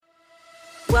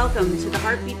Welcome to the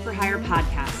Heartbeat for Hire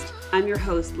podcast. I'm your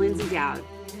host, Lindsay Dowd.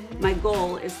 My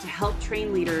goal is to help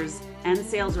train leaders and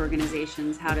sales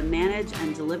organizations how to manage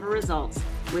and deliver results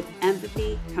with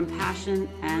empathy, compassion,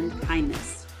 and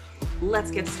kindness. Let's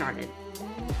get started.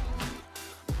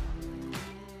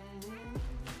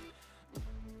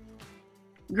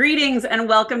 Greetings and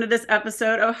welcome to this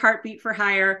episode of Heartbeat for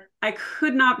Hire. I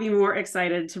could not be more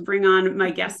excited to bring on my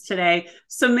guest today.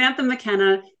 Samantha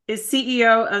McKenna is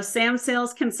CEO of Sam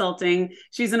Sales Consulting.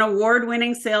 She's an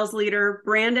award-winning sales leader,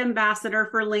 brand ambassador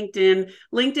for LinkedIn,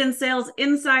 LinkedIn Sales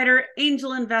Insider,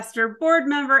 angel investor, board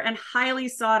member, and highly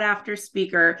sought-after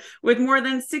speaker. With more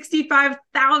than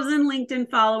 65,000 LinkedIn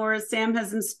followers, Sam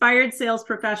has inspired sales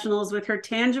professionals with her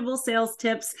tangible sales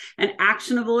tips and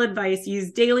actionable advice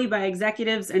used daily by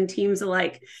executives and teams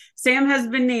alike. Sam has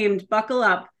been named, buckle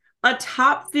up, a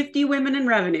top 50 women in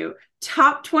revenue,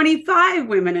 top 25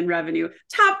 women in revenue,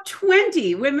 top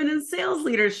 20 women in sales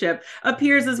leadership,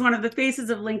 appears as one of the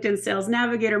faces of LinkedIn Sales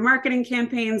Navigator marketing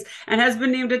campaigns, and has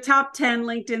been named a top 10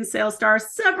 LinkedIn sales star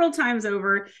several times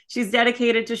over. She's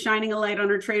dedicated to shining a light on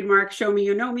her trademark, Show Me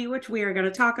You Know Me, which we are going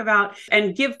to talk about,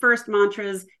 and Give First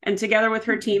mantras, and together with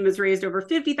her team has raised over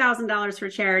 $50,000 for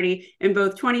charity in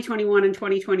both 2021 and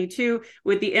 2022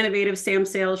 with the innovative Sam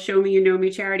Sales Show Me You Know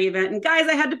Me charity event. And guys,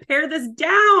 I had to pare this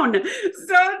down. So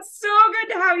it's so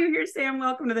good to have you here, Sam.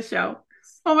 Welcome to the show.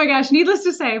 Oh my gosh, needless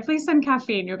to say, please send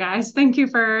caffeine, you guys. Thanks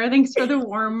for the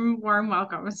warm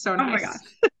welcome. It's so nice. Oh my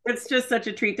gosh. It's just such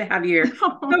a treat to have you here.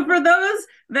 So for those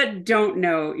that don't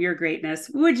know your greatness,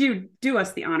 would you do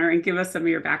us the honor and give us some of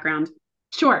your background?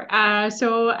 Sure.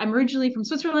 So I'm originally from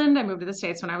Switzerland. I moved to the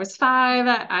States when I was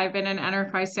 5. I've been in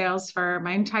enterprise sales for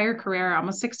my entire career,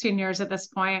 almost 16 years at this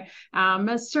point.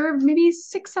 Served maybe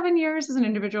 6-7 years as an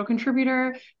individual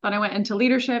contributor. Then I went into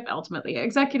leadership, ultimately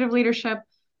executive leadership.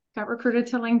 Got recruited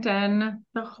to LinkedIn,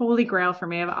 the holy grail for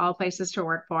me of all places to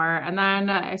work for. And then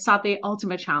I sought the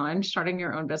ultimate challenge, starting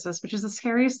your own business, which is the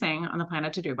scariest thing on the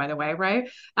planet to do, by the way, right?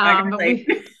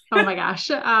 Oh my gosh.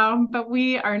 But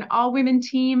we are an all-women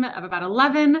team of about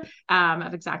 11,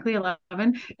 of exactly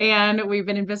 11. And we've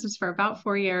been in business for about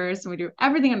 4 years. And we do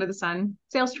everything under the sun,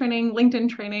 sales training, LinkedIn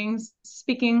trainings,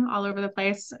 speaking all over the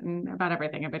place, and about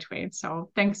everything in between.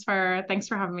 So thanks for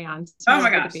having me on. Oh my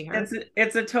gosh,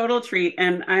 it's a total treat.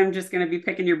 And I'm just going to be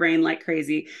picking your brain like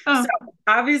crazy. So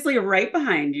obviously right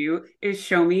behind you is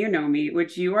Show Me You Know Me,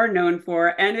 which you are known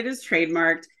for, and it is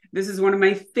trademarked. This is one of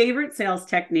my favorite sales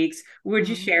techniques. Would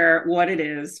you share what it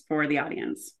is for the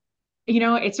audience? You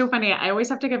know, it's so funny. I always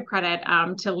have to give credit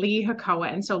to Lee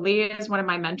Hakoa. And so Lee is one of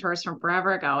my mentors from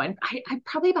forever ago. And I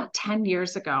probably about 10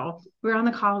 years ago, we were on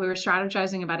the call, we were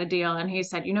strategizing about a deal. And he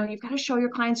said, you know, you've got to show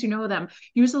your clients you know them.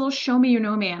 Use a little Show Me You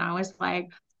Know Me. And I was like,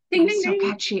 ding, ding, so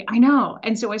catchy. I know.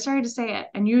 And so I started to say it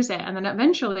and use it. And then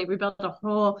eventually we built a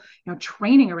whole,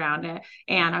 training around it.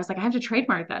 And I was like, I have to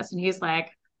trademark this. And he's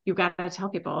like, you got to tell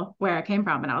people where it came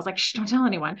from. And I was like, shh, don't tell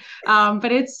anyone. But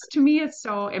to me, it's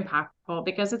so impactful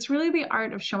because it's really the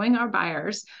art of showing our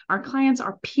buyers, our clients,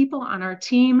 our people on our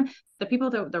team, the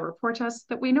people that report to us,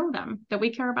 that we know them, that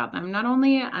we care about them, not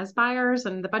only as buyers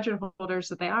and the budget holders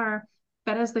that they are,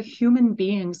 but as the human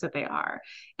beings that they are.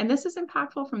 And this is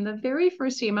impactful from the very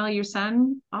first email you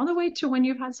send all the way to when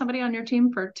you've had somebody on your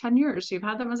team for 10 years. You've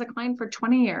had them as a client for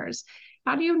 20 years.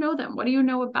 How do you know them? What do you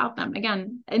know about them?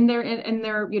 Again, in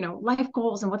their life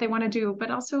goals and what they want to do,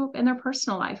 but also in their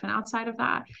personal life and outside of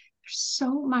that. There's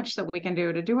so much that we can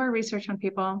do to do our research on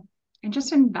people and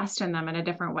just invest in them in a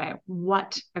different way.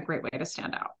 What a great way to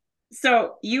stand out.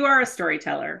 So you are a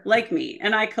storyteller like me,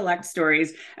 and I collect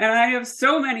stories, and I have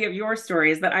so many of your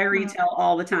stories that I retell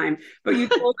all the time. But you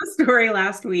told a story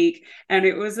last week, and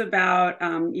it was about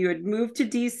you had moved to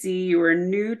DC, you were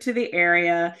new to the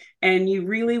area, and you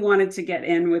really wanted to get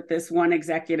in with this one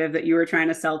executive that you were trying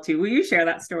to sell to. Will you share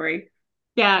that story?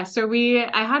 Yeah. So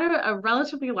I had a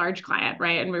relatively large client,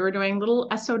 right? And we were doing little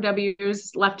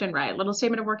SOWs left and right, little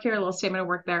statement of work here, a little statement of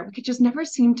work there. We could just never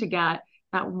seem to get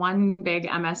that one big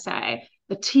MSA.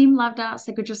 The team loved us.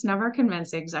 They could just never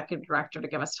convince the executive director to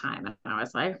give us time. And I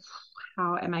was like,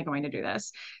 how am I going to do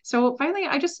this? So finally,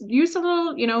 I just used a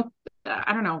little,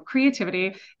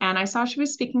 creativity. And I saw she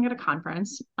was speaking at a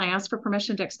conference. I asked for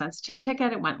permission to expense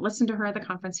ticket. It went, listen to her at the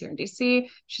conference here in DC.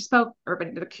 She spoke,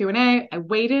 everybody did the Q&A. I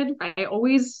waited, right? I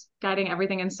always guiding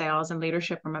everything in sales and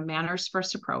leadership from a manners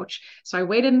first approach. So I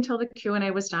waited until the Q&A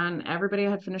was done. Everybody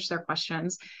had finished their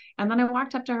questions. And then I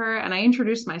walked up to her and I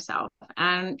introduced myself.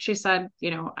 And she said,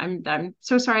 I'm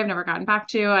so sorry I've never gotten back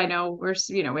to you. I know we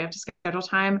have to schedule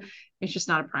time. It's just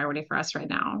not a priority for us right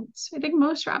now. So I think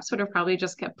most reps would have probably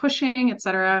just kept pushing, et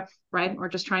cetera, right? Or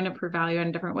just trying to prove value in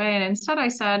a different way. And instead I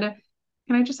said,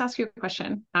 can I just ask you a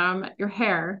question? Your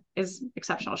hair is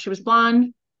exceptional. She was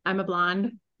blonde. I'm a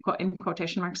blonde. In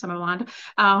quotation marks, I'm a blonde.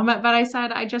 But I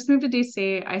said, I just moved to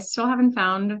DC. I still haven't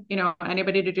found,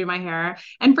 anybody to do my hair.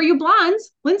 And for you blondes,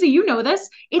 Lindsay, you know this,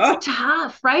 it's Oh,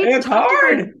 tough, right? It's it's tough to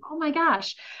find, hard. oh my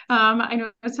gosh. I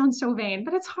know it sounds so vain,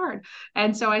 but it's hard.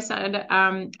 And so I said,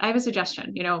 I have a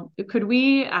suggestion, could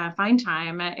we find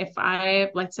time if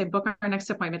let's say, book our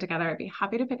next appointment together? I'd be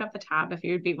happy to pick up the tab if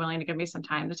you'd be willing to give me some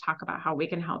time to talk about how we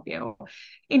can help you.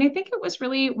 And I think it was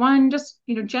really one, just,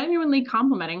 genuinely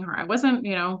complimenting her. I wasn't,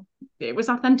 it was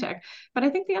authentic. But I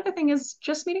think the other thing is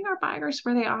just meeting our buyers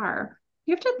where they are.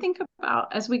 You have to think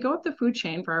about, as we go up the food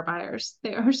chain for our buyers,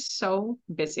 they are so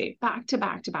busy, back to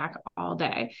back to back all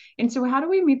day. And so how do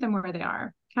we meet them where they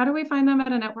are? How do we find them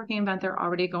at a networking event they're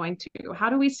already going to? How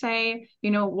do we say,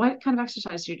 what kind of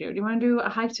exercise do you do? Do you want to do a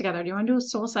hike together? Do you want to do a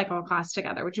soul cycle class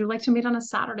together? Would you like to meet on a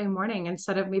Saturday morning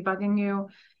instead of me bugging you,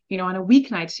 on a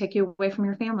weeknight to take you away from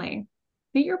your family?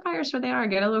 Meet your buyers where they are,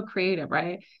 get a little creative,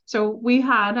 right? So we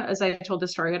had, as I told the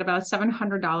story, at about a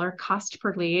 $700 cost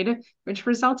per lead, which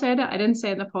resulted, I didn't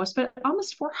say in the post, but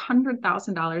almost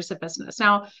 $400,000 of business.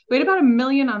 Now, we had about $1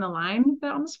 million on the line,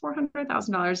 but almost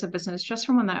 $400,000 of business just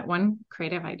from that one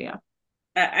creative idea.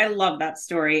 I love that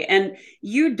story. And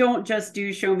you don't just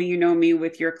do show me you know me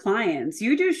with your clients.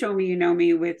 You do show me you know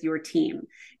me with your team.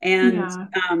 And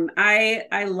Yeah.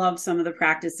 I love some of the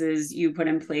practices you put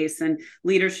in place and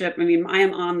leadership. I mean, I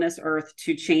am on this earth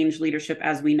to change leadership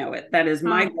as we know it. That is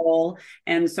my goal.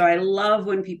 And so I love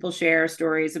when people share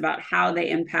stories about how they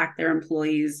impact their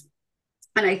employees.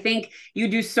 And I think you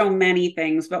do so many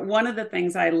things, but one of the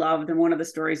things I loved and one of the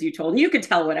stories you told, and you could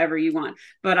tell whatever you want,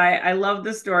 but I love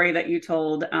the story that you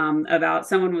told about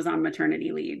someone was on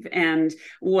maternity leave and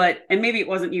maybe it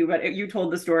wasn't you, but you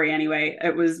told the story anyway.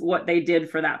 It was what they did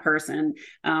for that person.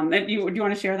 Do you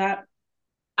want to share that?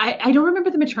 I don't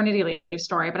remember the maternity leave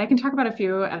story, but I can talk about a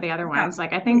few of the other ones. Yeah,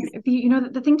 Like I think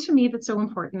the thing to me that's so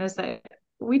important is that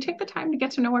we take the time to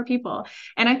get to know our people.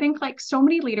 And I think like so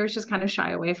many leaders just kind of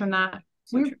shy away from that.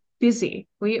 so We're true. busy.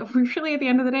 We really, at the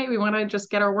end of the day, we want to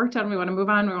just get our work done. We want to move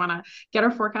on. We want to get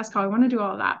our forecast call. We want to do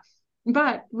all of that.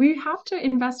 But we have to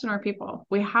invest in our people.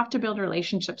 We have to build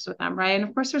relationships with them, right? And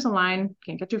of course, there's a line,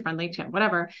 can't get too friendly,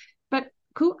 whatever. But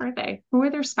who are they? Who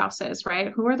are their spouses,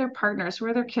 right? Who are their partners? Who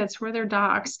are their kids? Who are their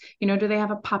dogs? Do they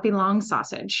have a Poppy Long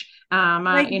sausage,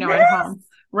 Like at this? home,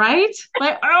 right?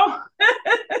 Like, oh,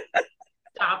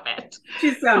 stop it.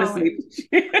 She's sound Oh, asleep.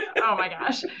 oh my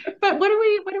gosh. But what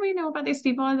do we know about these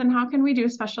people? And then how can we do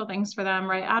special things for them,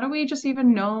 right? How do we just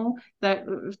even know that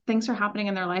things are happening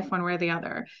in their life one way or the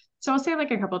other? So I'll say like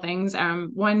a couple of things.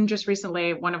 One, just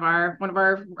recently, one of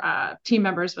our team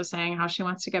members was saying how she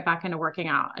wants to get back into working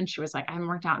out, and she was like, I haven't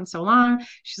worked out in so long.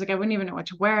 She's like, I wouldn't even know what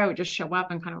to wear. I would just show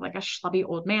up in kind of like a schlubby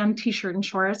old man t-shirt and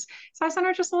shorts. So I sent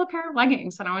her just a little pair of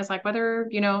leggings, and I was like, whether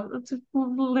it's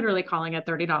literally calling it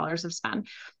 $30 of spend.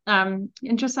 And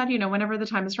just said, whenever the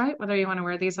time is right, whether you want to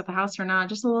wear these at the house or not,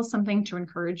 just a little something to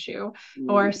encourage you.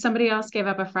 Or somebody else gave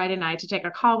up a Friday night to take a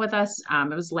call with us.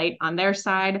 It was late on their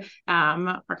side.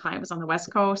 Our client was on the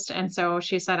West Coast. And so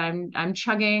she said, I'm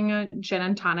chugging gin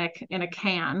and tonic in a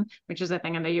can, which is a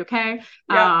thing in the UK,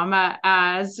 Yeah.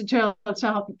 as to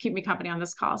help keep me company on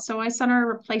this call. So I sent her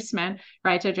a replacement,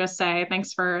 right, to just say,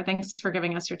 thanks for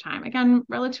giving us your time. Again,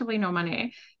 relatively no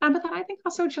money. But then I think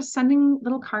also just sending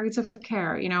little cards of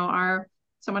care.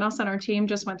 Someone else on our team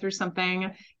just went through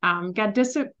something, got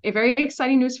a very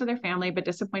exciting news for their family, but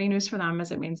disappointing news for them,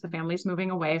 as it means the family's moving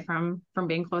away from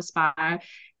being close by,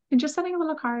 and just sending a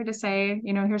little card to say,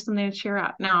 here's something to cheer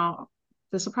up. Now,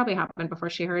 this will probably happen before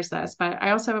she hears this, but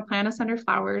I also have a plan to send her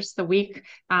flowers the week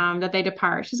that they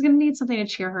depart. She's going to need something to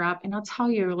cheer her up. And I'll tell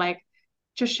you, like,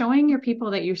 just showing your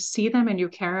people that you see them and you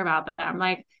care about them.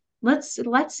 Like, let's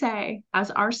say,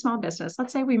 as our small business,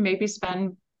 let's say we maybe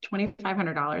spend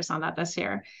 $2,500 on that this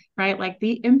year, right? Like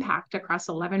the impact across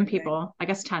 11 Okay. people, I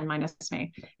guess 10 minus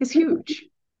me, is huge.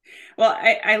 Well,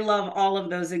 I love all of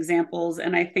those examples.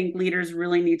 And I think leaders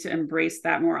really need to embrace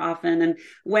that more often. And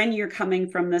when you're coming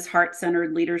from this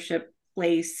heart-centered leadership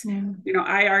place,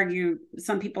 I argue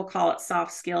some people call it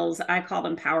soft skills. I call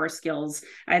them power skills.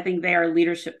 I think they are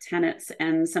leadership tenets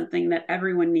and something that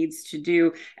everyone needs to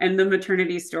do. And the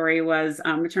maternity leave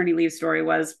story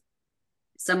was,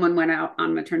 someone went out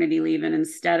on maternity leave, and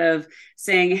instead of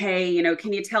saying, hey,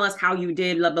 can you tell us how you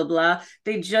did, blah, blah, blah,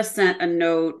 they just sent a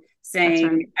note That's right.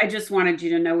 saying, I just wanted you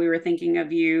to know we were thinking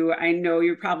of you. I know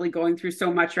you're probably going through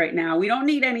so much right now. We don't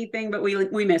need anything, but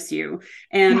we miss you.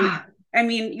 And Yeah. I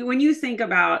mean, when you think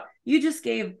about, you just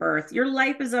gave birth, your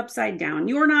life is upside down.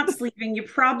 You're not sleeping. You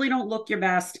probably don't look your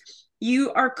best.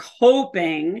 you are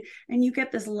coping and you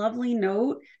get this lovely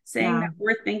note saying Yeah. that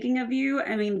we're thinking of you.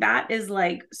 I mean, that is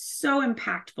like so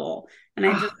impactful. And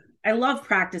Oh, I love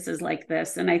practices like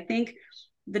this. And I think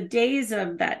the days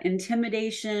of that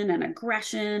intimidation and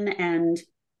aggression and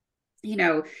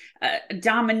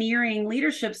domineering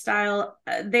leadership style,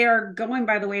 they are going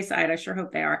by the wayside. I sure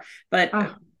hope they are. But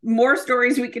oh. more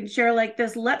stories we can share like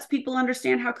this lets people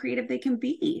understand how creative they can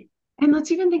be. And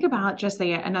let's even think about just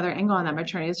another angle on that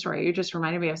maternity story. You just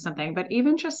reminded me of something, but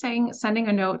even just sending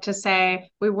a note to say,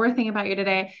 we were thinking about you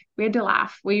today. We had to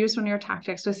laugh. We used one of your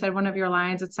tactics. We said one of your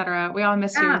lines, et cetera. We all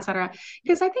miss you, et Yeah, cetera.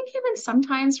 Because I think even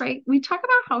sometimes, right, we talk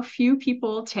about how few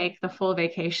people take the full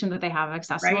vacation that they have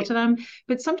accessible right. to them.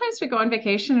 But sometimes we go on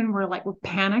vacation and we're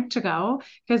panicked to go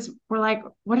because we're like,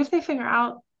 what if they figure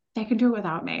out they can do it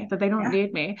without me, that they don't Yeah,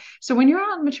 need me? So when you're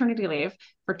on maternity leave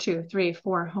for 2, 3,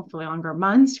 4, hopefully longer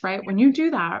months, right? When you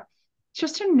do that,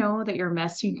 just to know that you're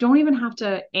missed, you don't even have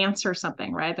to answer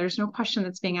something, right? There's no question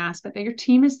that's being asked, but that your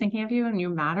team is thinking of you and you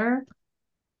matter.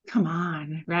 Come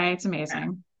on, right? It's yeah.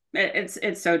 amazing.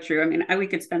 It's so true. I mean, we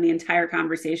could spend the entire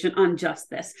conversation on just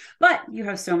this, but you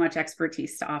have so much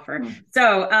expertise to offer. Hmm.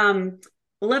 So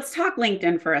let's talk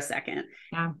LinkedIn for a second.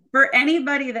 Yeah. For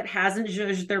anybody that hasn't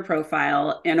judged their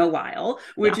profile in a while,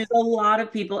 which Yeah. is a lot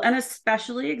of people, and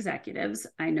especially executives,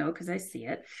 I know because I see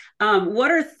it. What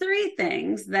are 3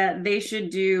 things that they should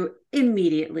do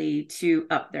immediately to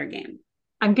up their game?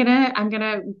 I'm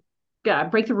gonna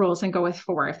break the rules and go with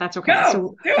 4, if that's okay. Go,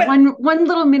 So do it. one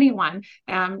little mini one.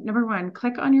 Number 1,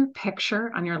 click on your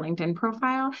picture on your LinkedIn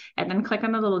profile, and then click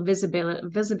on the little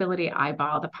visibility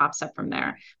eyeball that pops up from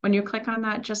there. When you click on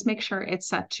that, just make sure it's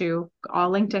set to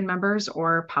all LinkedIn members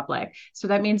or public. So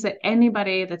that means that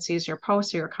anybody that sees your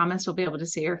posts or your comments will be able to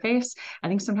see your face. I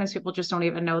think sometimes people just don't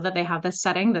even know that they have this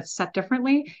setting that's set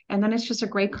differently, and then it's just a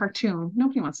great cartoon.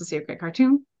 Nobody wants to see a great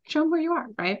cartoon. Show them where you are,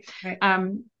 right?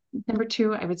 Right. Number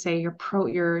 2, I would say your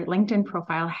LinkedIn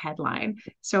profile headline.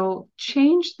 So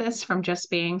change this from just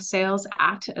being sales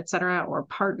at, et cetera, or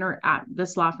partner at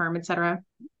this law firm, et cetera.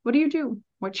 What do you do?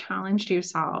 What challenge do you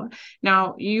solve?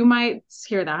 Now, you might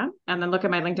hear that and then look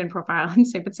at my LinkedIn profile and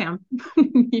say, but Sam,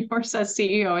 yours says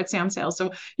CEO at Sam Sales.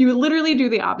 So you literally do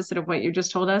the opposite of what you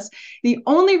just told us. The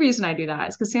only reason I do that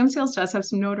is because Sam Sales does have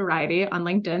some notoriety on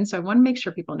LinkedIn. So I want to make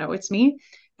sure people know it's me.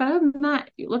 But other than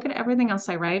that, you look at everything else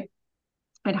I write.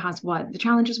 It has what the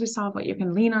challenges we solve, what you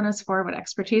can lean on us for, what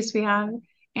expertise we have,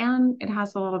 and it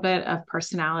has a little bit of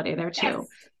personality there Yes. too,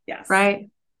 Yes. right?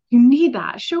 You need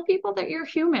that. Show people that you're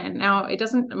human. Now, it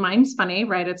doesn't, mine's funny,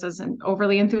 right? It says an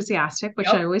overly enthusiastic, which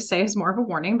I Yep. always say is more of a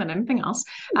warning than anything else.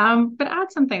 But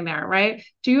add something there, right?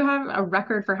 Do you have a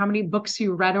record for how many books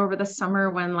you read over the summer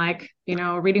when,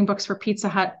 reading books for Pizza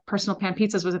Hut, personal pan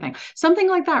pizzas was a thing? Something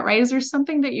like that, right? Is there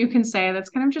something that you can say that's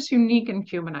kind of just unique and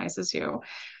humanizes you?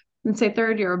 And say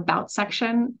third, your about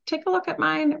section. Take a look at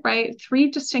mine, right?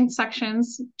 3 distinct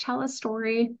sections. Tell a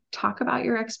story, talk about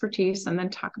your expertise, and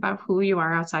then talk about who you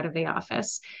are outside of the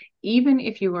office. Even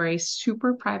if you are a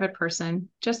super private person,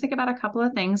 just think about a couple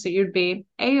of things that you'd be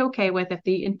A-okay with if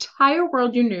the entire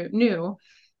world you knew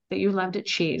that you loved at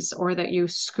cheese, or that you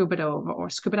scuba dove or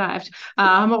scuba dived,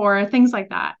 or things like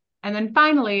that. And then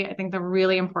finally, I think the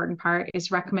really important part is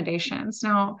recommendations.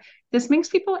 Now, this makes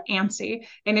people antsy.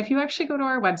 And if you actually go to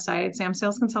our website,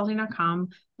 samsalesconsulting.com,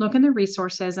 look in the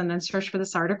resources and then search for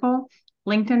this article,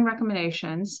 LinkedIn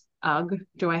recommendations. Ugh,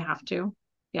 do I have to?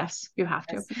 Yes, you have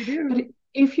to. Yes, you But do.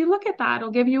 if you look at that,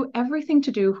 it'll give you everything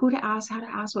to do, who to ask, how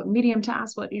to ask, what medium to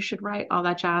ask, what you should write, all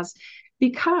that jazz.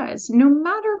 Because no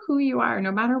matter who you are,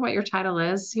 no matter what your title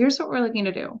is, here's what we're looking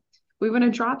to do. We want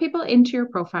to draw people into your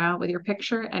profile with your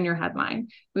picture and your headline.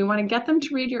 We want to get them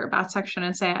to read your about section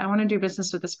and say, I want to do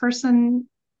business with this person,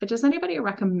 but does anybody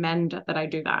recommend that I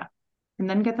do that? And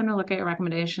then get them to look at your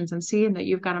recommendations and see that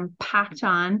you've got them packed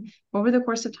on over the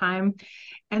course of time,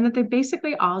 and that they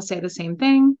basically all say the same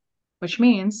thing, which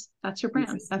means that's your brand.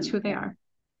 That's Consistent. who they Yeah. are.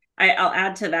 I'll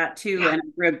add to that too. Yeah. And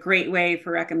a great way for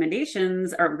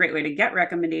recommendations, or a great way to get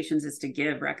recommendations, is to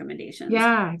give recommendations.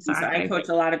 Yeah, And so I exactly. coach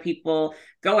a lot of people,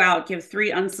 go out, give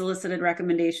 3 unsolicited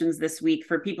recommendations this week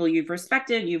for people you've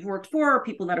respected, you've worked for, or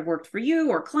people that have worked for you,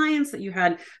 or clients that you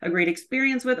had a great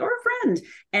experience with, or a friend.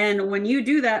 And when you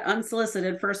do that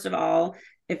unsolicited, first of all,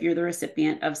 if you're the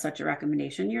recipient of such a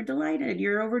recommendation, you're delighted,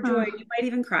 you're overjoyed, Oh, you might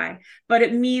even cry, but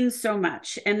it means so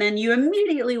much. And then you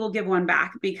immediately will give one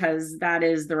back because that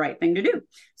is the right thing to do.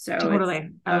 So it's totally.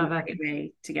 I a love it. great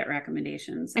way to get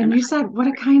recommendations. And And you said what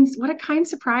a kind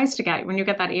surprise to get when you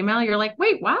get that email. You're like,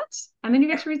 wait, what? And then you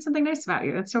get to read something nice about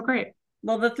you. That's so great.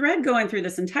 Well, the thread going through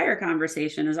this entire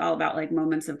conversation is all about like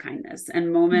moments of kindness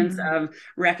and moments Mhm. of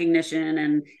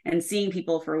recognition and seeing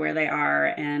people for where they are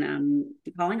and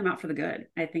calling them out for the good.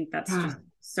 I think that's Yeah. just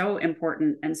so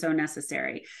important and so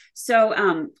necessary.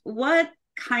 So, what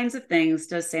kinds of things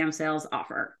does Sam Sales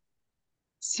offer?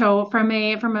 So from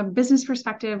a business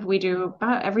perspective, we do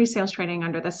about every sales training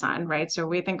under the sun, right? So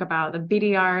we think about the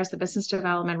BDRs, the business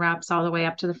development reps, all the way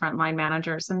up to the frontline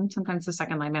managers and sometimes the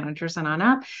second line managers and on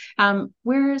up.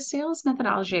 We're sales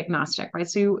methodology agnostic, right?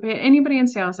 So anybody in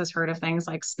sales has heard of things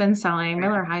like spin selling,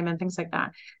 Miller Hyman, things like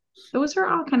that. Those are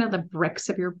all kind of the bricks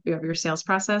of your sales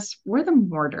process. We're the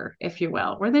mortar, if you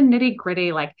will. We're the nitty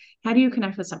gritty. Like, how do you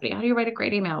connect with somebody? How do you write a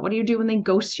great email? What do you do when they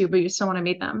ghost you, but you still want to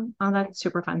meet them? All that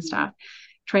super fun stuff.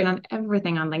 Train on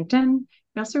everything on LinkedIn.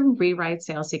 We also rewrite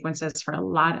sales sequences for a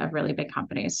lot of really big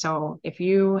companies. So if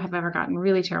you have ever gotten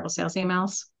really terrible sales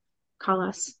emails, call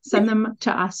us, send them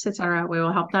to us, etc. We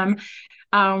will help them.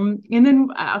 And then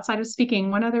outside of speaking,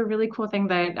 one other really cool thing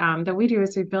that we do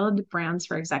is we build brands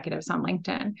for executives on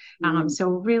LinkedIn. So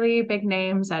really big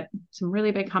names at some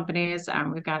really big companies.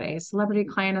 We've got a celebrity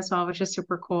client as well, which is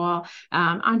super cool.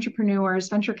 Entrepreneurs,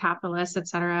 venture capitalists, et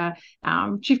cetera.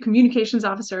 Chief communications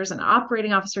officers and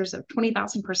operating officers of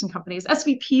 20,000 person companies,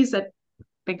 SVPs at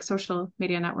big social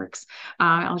media networks.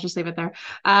 I'll just leave it there.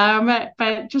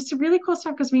 But just really cool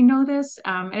stuff because we know this.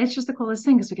 And it's just the coolest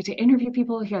thing because we get to interview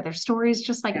people, hear their stories,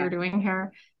 just like Yeah. you're doing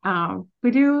here. We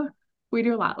do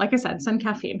a lot. Like I said, send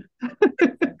caffeine.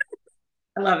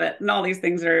 I love it. And all these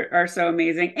things are so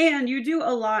amazing. And you do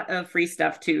a lot of free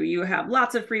stuff too. You have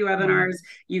lots of free Yeah. webinars.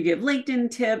 You give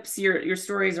LinkedIn tips. Your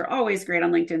stories are always great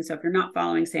on LinkedIn. So if you're not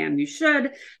following Sam, you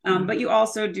should. But you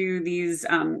also do these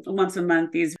once a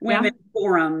month, these Yeah. women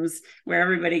forums where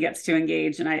everybody gets to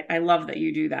engage. And I love that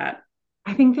you do that.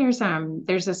 I think there's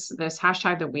this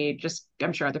hashtag that we just,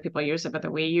 I'm sure other people use it, but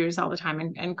that we use all the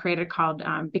time and created called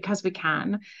because we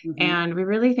can. Mm-hmm. And we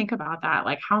really think about that,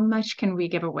 like how much can we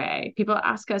give away? People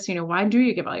ask us, why do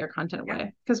you give all your content Yeah.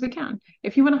 away? Because we can.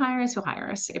 If you want to hire us, you'll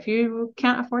hire us. If you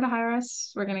can't afford to hire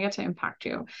us, we're going to get to impact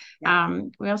you. Yeah.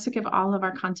 We also give all of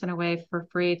our content away for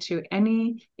free to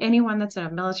anyone that's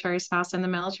a military spouse in the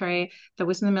military that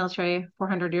was in the military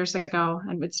 400 years ago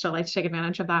and would still like to take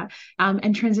advantage of that.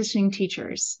 And transitioning teachers.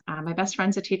 My best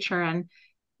friend's a teacher, and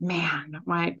man,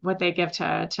 what they give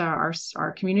to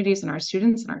our communities and our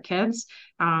students and our kids.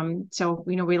 So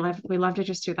we love to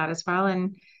just do that as well,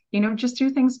 and just do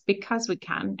things because we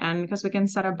can, and because we can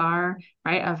set a bar,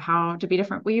 right, of how to be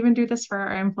different. We even do this for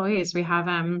our employees. We have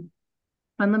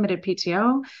unlimited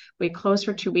PTO. We close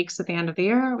for 2 weeks at the end of the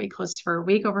year. We close for a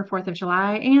week over 4th of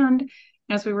July. And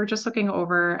as we were just looking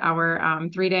over our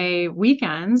 3-day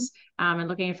weekends and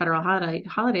looking at federal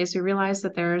holidays, we realized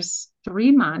that there's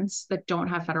 3 months that don't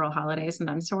have federal holidays in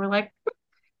them. So we're like,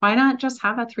 why not just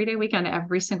have a 3-day weekend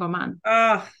every single month?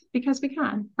 Oh, Because we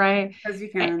can, right? as you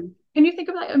can. And you think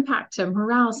of that impact to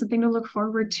morale, something to look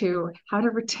forward to, how to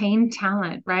retain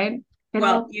talent, right? It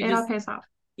Well, all it all pays off.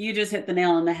 you just hit the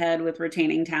nail on the head with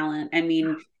retaining talent. I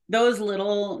mean, those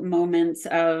little moments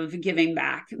of giving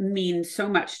back mean so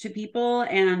much to people.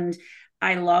 And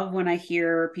I love when I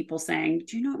hear people saying,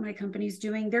 do you know what my company's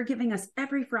doing? They're giving us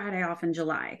every Friday off in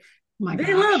July. Oh my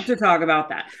They love gosh. to talk about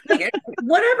that. Like,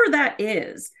 whatever that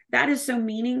is so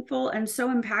meaningful and so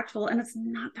impactful. And it's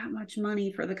not that much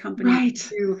money for the company to Right.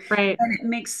 do. Right. And it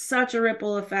makes such a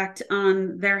ripple effect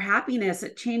on their happiness.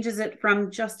 It changes it from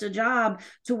just a job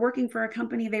to working for a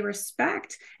company they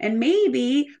respect and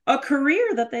maybe a career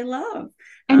that they love.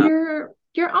 And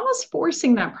you're almost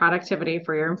forcing that productivity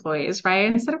for your employees,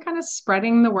 right? Instead of kind of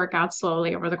spreading the work out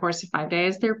slowly over the course of 5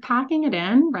 days, they're packing it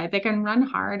in, right? They can run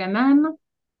hard and then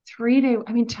 3 day.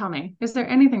 I mean, tell me, is there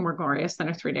anything more glorious than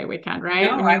a 3-day weekend, right?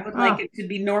 No, When I you, would like it to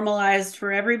be normalized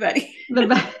for everybody. the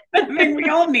best, I mean, we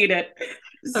all need it.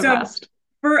 the So, best.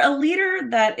 for a leader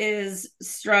that is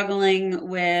struggling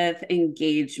with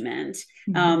engagement,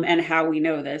 Mhm. and how we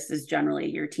know this is generally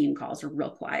your team calls are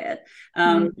real quiet.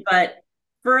 Mhm. But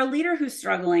for a leader who's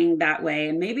struggling that way,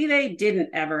 and maybe they didn't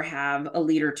ever have a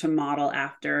leader to model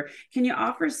after, can you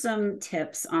offer some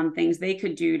tips on things they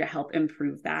could do to help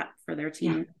improve that for their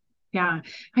Yeah. team? Yeah,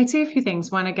 I'd say a few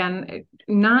things. One, again,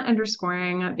 not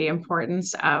underscoring the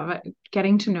importance of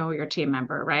getting to know your team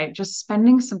member, right? Just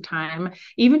spending some time,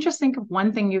 even just think of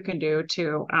one thing you can do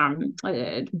to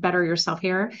better yourself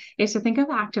here is to think of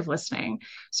active listening.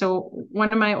 So,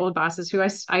 one of my old bosses who I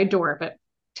adore, but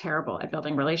terrible at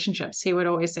building relationships, he would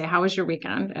always say, "How was your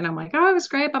weekend?" And I'm like, "Oh, it was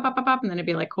great." Bop, bop, bop, bop. And then it'd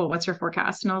be like, "Cool, what's your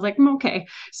forecast?" And I was like, Okay.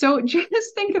 So,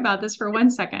 just think about this for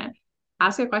 1 second.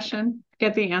 Ask a question,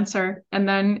 get the answer, and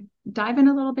then dive in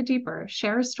a little bit deeper,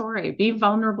 share a story, be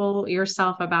vulnerable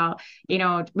yourself about,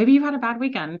 maybe you've had a bad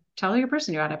weekend, tell your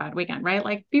person you had a bad weekend, right?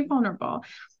 Like be vulnerable.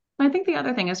 I think the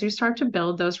other thing as you start to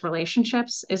build those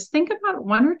relationships is think about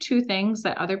one or two things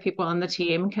that other people on the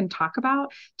team can talk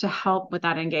about to help with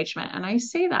that engagement. And I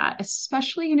say that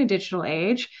especially in a digital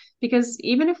age, because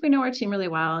even if we know our team really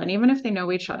well, and even if they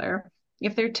know each other,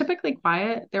 if they're typically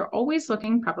quiet, they're always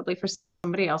looking probably for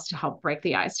somebody else to help break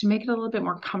the ice, to make it a little bit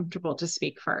more comfortable to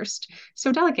speak first.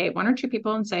 So delegate one or two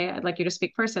people and say, I'd like you to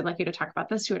speak first. I'd like you to talk about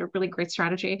this. You had a really great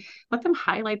strategy. Let them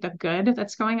highlight the good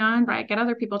that's going on, right? Get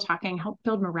other people talking, help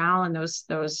build morale in those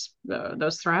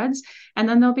threads. And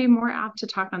then they'll be more apt to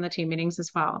talk on the team meetings as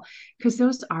well, because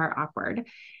those are awkward.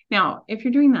 Now, if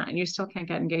you're doing that and you still can't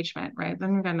get engagement, right,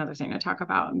 then we've got another thing to talk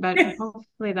about. But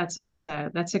hopefully that's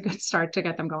a good start to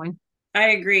get them going.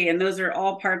 I agree. And those are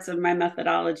all parts of my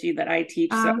methodology that I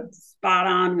teach. So spot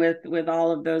on with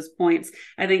all of those points.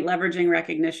 I think leveraging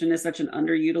recognition is such an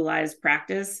underutilized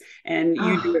practice, and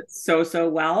you do it so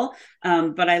well.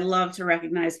 But I love to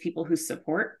recognize people who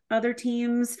support other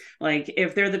teams. Like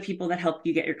if they're the people that help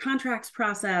you get your contracts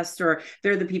processed, or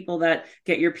they're the people that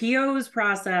get your POs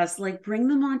processed, like bring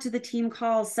them onto the team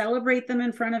call, celebrate them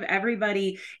in front of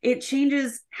everybody. It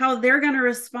changes how they're going to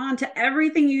respond to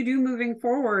everything you do moving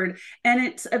forward. And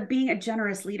it's being a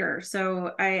generous leader.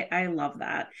 So I love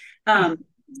that.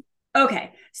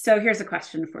 Okay. So here's a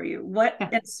question for you. What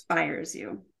inspires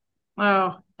you?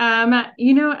 I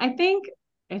think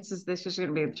this is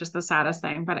going to be just the saddest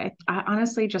thing, but I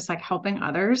honestly just like helping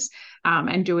others,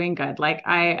 and doing good. Like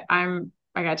I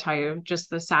got to tell you just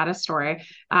the saddest story.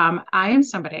 I am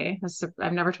somebody,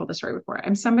 I've never told this story before.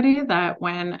 I'm somebody that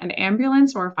when an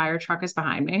ambulance or a fire truck is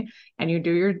behind me and you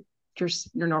do your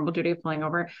normal duty of pulling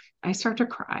over, I start to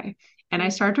cry. And I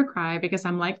start to cry because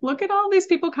I'm like, look at all these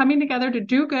people coming together to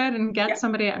do good and get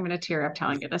somebody. I'm going to tear up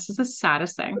telling you this is the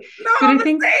saddest thing. No, but I'm I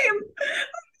think the same.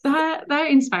 that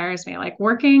inspires me, like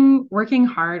working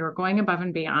hard or going above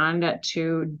and beyond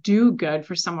to do good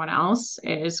for someone else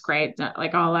is great.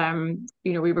 Like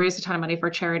we raised a ton of money for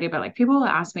charity, but like people will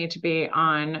ask me to be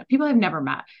on, people I've never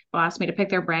met will ask me to pick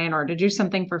their brain or to do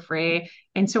something for free.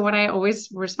 And so what I always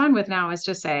respond with now is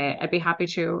to say, I'd be happy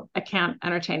to. I can't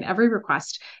entertain every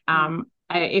request.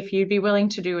 If you'd be willing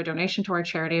to do a donation to our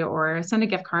charity or send a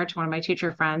gift card to one of my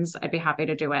teacher friends, I'd be happy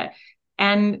to do it.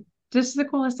 And this is the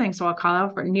coolest thing. So I'll call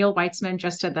out for Neil Weitzman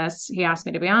just did this. He asked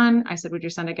me to be on. I said, would you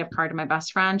send a gift card to my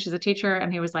best friend? She's a teacher.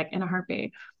 And he was like, in a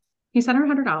heartbeat. He sent her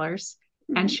 $100.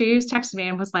 And she texted me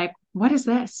and was like, what is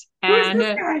this? And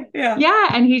this guy? Yeah.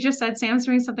 And he just said, Sam's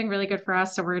doing something really good for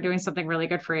us. So we're doing something really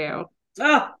good for you.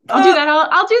 I'll do that.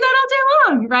 I'll do that all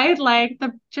day long. Right. Like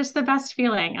just the best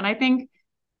feeling. And I think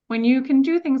when you can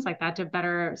do things like that to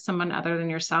better someone other than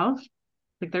yourself,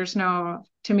 like there's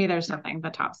nothing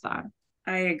that tops that.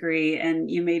 I agree.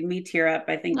 And you made me tear up.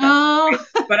 I think that's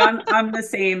great. But I'm the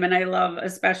same. And I love,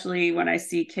 especially when I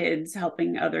see kids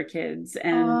helping other kids.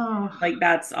 And like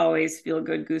that's always feel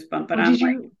good goosebump.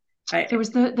 But there was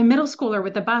the middle schooler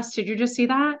with the bus. Did you just see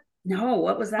that? No,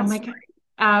 what was that? Oh my God.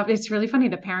 It's really funny.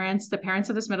 The parents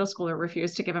of this middle schooler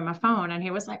refused to give him a phone. And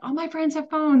he was like, oh, my friends have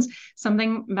phones.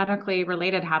 Something medically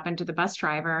related happened to the bus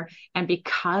driver. And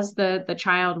because the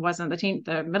child wasn't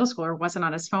the middle schooler wasn't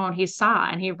on his phone, he saw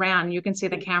and he ran. You can see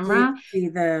the camera. See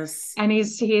this. And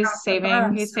he's saving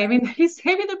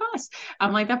the bus.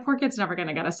 I'm like, that poor kid's never going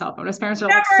to get a cell phone. His parents are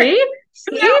like, see?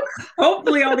 No.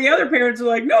 Hopefully all the other parents are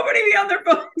like, nobody be on their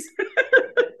phones.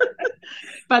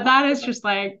 But that is just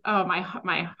like, oh,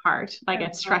 my heart, like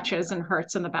it stretches and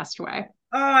hurts in the best way.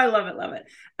 Oh, I love it. Love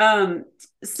it.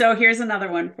 So here's another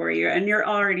one for you. And you're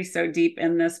already so deep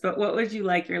in this, but what would you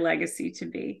like your legacy to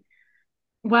be?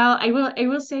 Well, I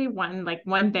will say one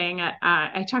thing.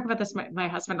 I talk about this my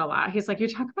husband a lot. He's like, you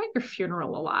talk about your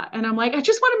funeral a lot, and I'm like, I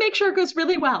just want to make sure it goes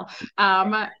really well.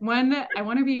 When I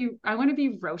want to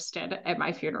be roasted at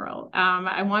my funeral.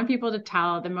 I want people to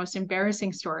tell the most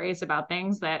embarrassing stories about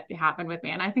things that happened with me,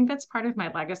 and I think that's part of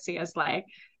my legacy. Is like,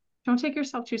 don't take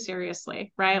yourself too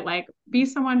seriously, right? Like, be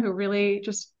someone who really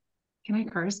just, can I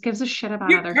curse? Gives a shit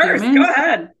about other humans. Go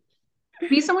ahead.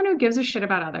 Be someone who gives a shit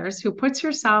about others, who puts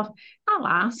yourself not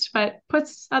last, but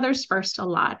puts others first a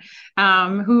lot,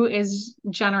 who is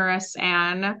generous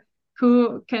and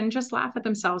who can just laugh at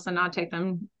themselves and not take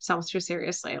themselves too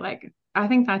seriously. Like, I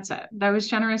think that's it. That was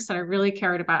generous, that I really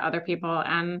cared about other people.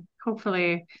 And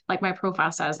hopefully, like my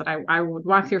profile says, that I would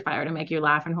walk through fire to make you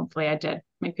laugh. And hopefully I did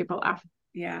make people laugh.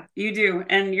 Yeah, you do.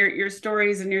 And your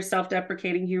stories and your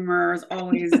self-deprecating humor is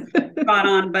always spot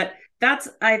on. But that's,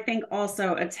 I think,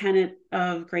 also a tenet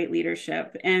of great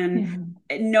leadership. And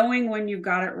Yeah. knowing when you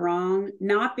got it wrong,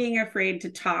 not being afraid to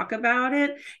talk about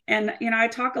it. And, I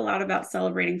talk a lot about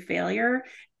celebrating failure.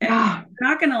 Yeah. You're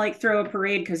not going to like throw a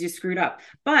parade because you screwed up.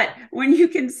 But when you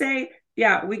can say,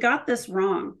 yeah, we got this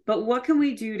wrong, but what can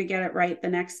we do to get it right the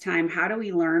next time? How do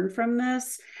we learn from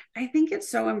this? I think it's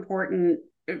so important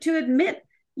to admit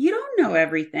you don't know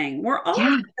everything. We're all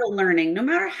Yeah. still learning, no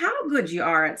matter how good you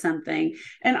are at something.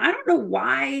 And I don't know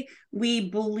why we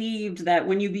believed that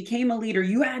when you became a leader,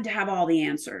 you had to have all the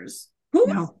answers. Who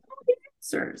has No. all the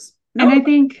answers? And No. I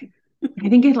think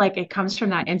it comes from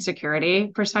that insecurity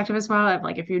perspective as well. Of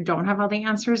like, if you don't have all the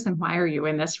answers, then why are you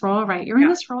in this role, right? You're in Yeah.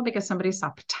 this role because somebody saw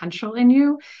potential in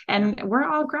you. Yeah. And we're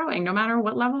all growing, no matter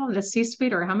what level of the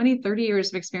C-suite or how many 30 years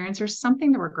of experience, there's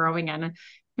something that we're growing in. And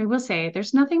I will say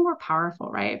there's nothing more powerful,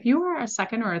 right? If you are a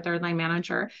second or a third line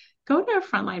manager, go to a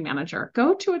frontline manager,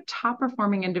 go to a top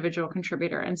performing individual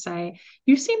contributor and say,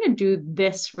 you seem to do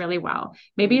this really well.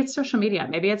 Maybe it's social media.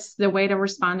 Maybe it's the way to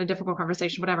respond to difficult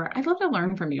conversation, whatever. I'd love to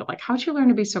learn from you. Like, how'd you learn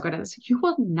to be so good at this? You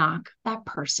will knock that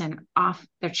person off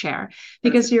their chair That's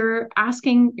because you're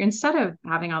asking, instead of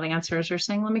having all the answers, you're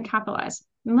saying, let me capitalize.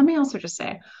 And let me also just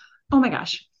say, oh my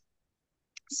gosh,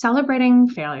 celebrating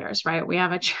failures, right? We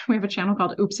have a channel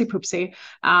called Oopsie Poopsie,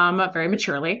 very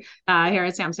maturely here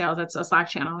at Sam Sales. It's a Slack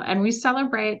channel, and we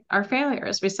celebrate our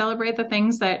failures. We celebrate the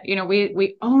things that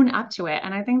we own up to it.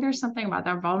 And I think there's something about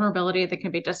that vulnerability that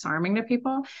can be disarming to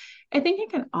people. I think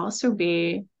it can also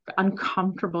be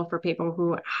uncomfortable for people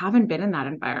who haven't been in that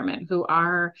environment, who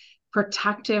are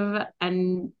protective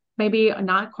and maybe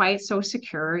not quite so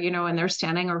secure, in their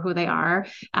standing or who they are.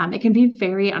 It can be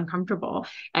very uncomfortable.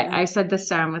 I said this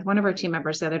with one of our team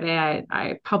members the other day.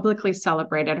 I publicly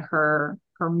celebrated her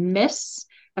miss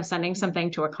of sending something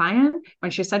to a client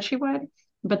when she said she would.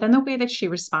 But then the way that she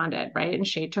responded, right? And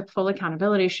she took full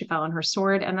accountability. She fell on her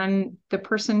sword. And then the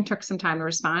person took some time to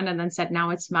respond and then said,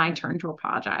 now it's my turn to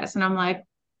apologize. And I'm like,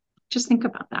 just think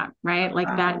about that, right? Like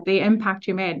that, wow. the impact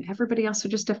you made. Everybody else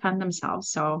would just defend themselves.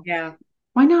 So Yeah.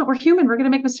 why not? We're human. We're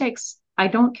going to make mistakes. I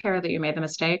don't care that you made the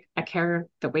mistake. I care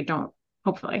that we don't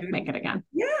hopefully make it again.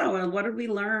 Yeah. Well, what did we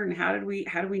learn? How did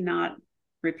we not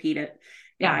repeat it?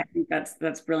 Yeah, Yeah. I think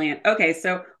that's brilliant. Okay,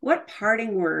 so what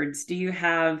parting words do you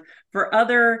have for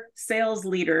other sales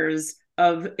leaders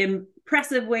of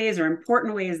impressive ways or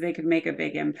important ways they could make a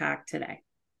big impact today?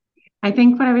 I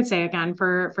think what I would say again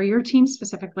for your team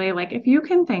specifically, like if you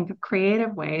can think of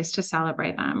creative ways to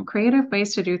celebrate them, creative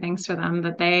ways to do things for them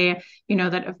that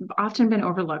that have often been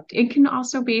overlooked. It can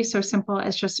also be so simple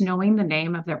as just knowing the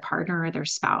name of their partner or their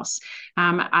spouse.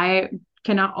 I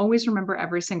cannot always remember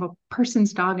every single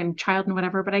person's dog and child and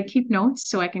whatever, but I keep notes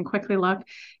so I can quickly look.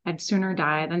 I'd sooner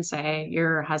die than say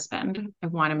your husband. I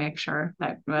want to make sure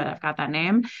that I've got that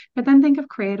name, but then think of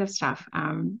creative stuff.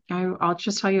 I'll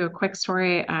just tell you a quick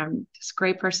story. This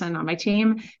great person on my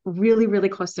team, really, really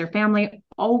close to their family,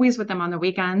 always with them on the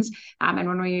weekends. And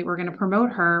when we were going to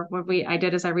promote her, I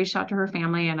did is I reached out to her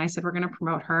family and I said, we're going to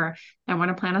promote her. I want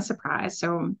to plan a surprise.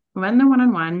 So when the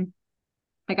one-on-one,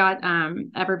 I got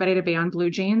everybody to be on blue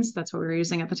jeans. That's what we were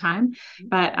using at the time.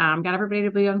 But got everybody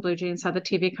to be on blue jeans, had the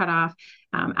TV cut off,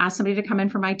 asked somebody to come in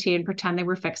from IT and pretend they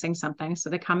were fixing something. So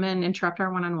they come in, interrupt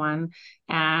our one-on-one.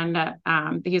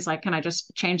 And he's like, can I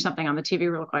just change something on the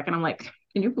TV real quick? And I'm like,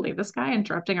 can you believe this guy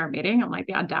interrupting our meeting? I'm like,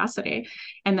 the audacity.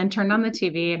 And then turned on the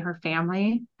TV and her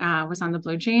family was on the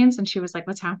blue jeans. And she was like,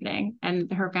 what's happening?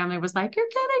 And her family was like, you're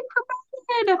getting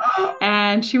promoted.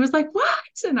 And she was like, what?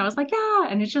 And I was like, yeah.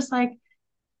 And it's just like,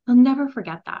 they'll never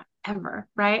forget that ever,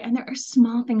 right? And there are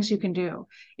small things you can do.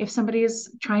 If somebody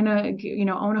is trying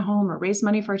to, own a home or raise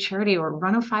money for a charity or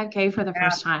run a 5K for the Yeah.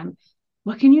 first time,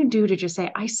 what can you do to just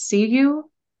say, I see you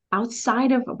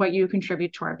outside of what you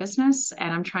contribute to our business,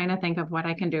 and I'm trying to think of what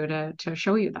I can do to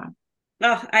show you that.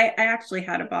 Oh, I actually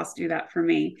had a boss do that for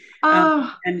me.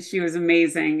 Oh, And she was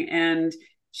amazing. And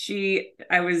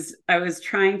I was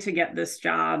trying to get this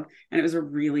job and it was a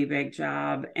really big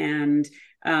job. And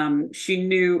she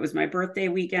knew it was my birthday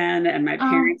weekend and my oh,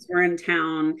 parents were in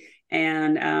town.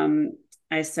 And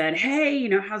I said, hey,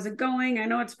 how's it going? I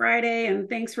know it's Friday and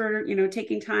thanks for,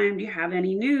 taking time. Do you have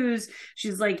any news?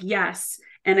 She's like, yes.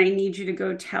 And I need you to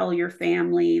go tell your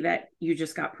family that you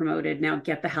just got promoted. Now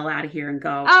get the hell out of here and go.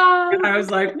 And I oh,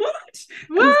 was like, what?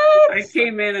 And so what? I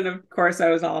came in, and of course, I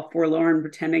was all forlorn,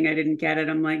 pretending I didn't get it.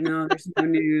 I'm like, no, there's no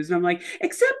news. And I'm like,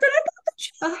 except that I got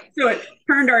the job. So it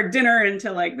turned our dinner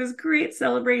into like this great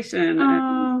celebration. And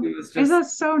Oh, it was is just, that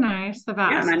so nice?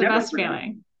 yeah, and I The never best forgot.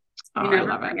 feeling. Oh, You I never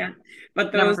love it. forget.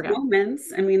 But Never those forget.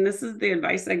 moments, I mean, this is the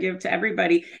advice I give to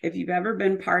everybody. If you've ever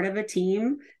been part of a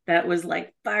team that was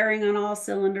like firing on all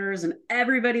cylinders and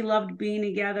everybody loved being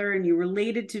together and you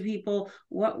related to people,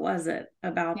 what was it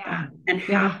about that? Yeah. And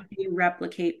how Yeah. do you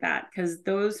replicate that? Because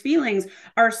those feelings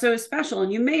are so special.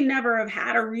 And you may never have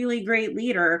had a really great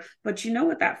leader, but you know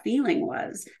what that feeling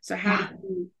was. So how do Yeah.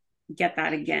 you get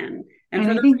that again? And And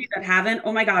for I those of think you that haven't,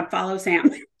 oh my God, follow Sam.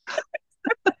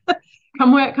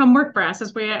 come work for us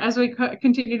as we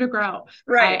continue to grow.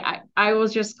 Right. I will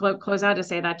just close out to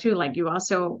say that too. Like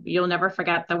you'll never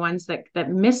forget the ones that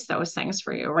miss those things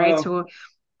for you, right? Oh, So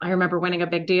I remember winning a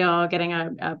big deal, getting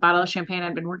a bottle of champagne.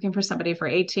 I'd been working for somebody for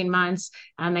 18 months,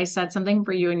 and they said something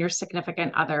for you and your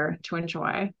significant other to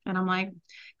enjoy. And I'm like,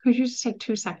 could you just take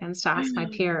 2 seconds to ask my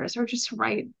peers or just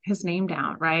write his name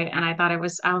down, right? And I thought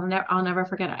I'll never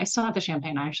forget it. I still have the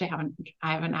champagne. I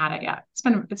haven't had it yet.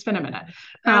 It's been a minute.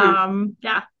 oh,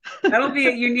 Yeah. that'll be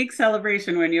a unique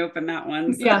celebration when you open that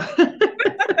one. So. Yeah.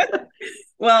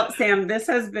 Well, Sam, this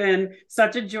has been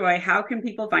such a joy. How can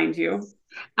people find you?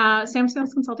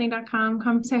 samsalesconsulting.com.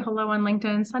 Come say hello on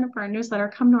LinkedIn, sign up for our newsletter,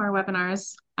 come to our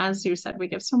webinars. As you said, we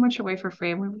give so much away for free,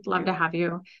 and we would love to have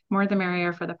you. More the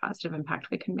merrier for the positive impact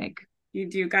we can make. You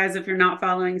do, guys. If you're not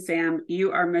following Sam,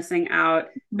 you are missing out.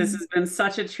 This has been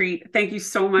such a treat. Thank you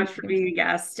so much for being a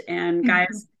guest. And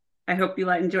guys, I hope you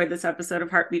enjoyed this episode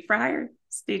of Heartbeat for Hire.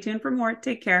 Stay tuned for more.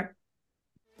 Take care.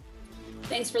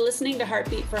 Thanks for listening to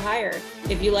Heartbeat for Hire.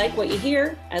 If you like what you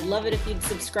hear, I'd love it if you'd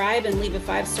subscribe and leave a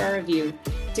 5-star review.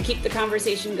 To keep the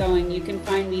conversation going, you can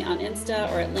find me on Insta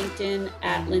or at LinkedIn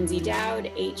at Lindsay Dowd,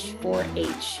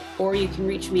 H4H, or you can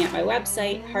reach me at my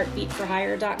website,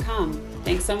 heartbeatforhire.com.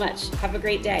 Thanks so much. Have a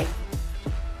great day.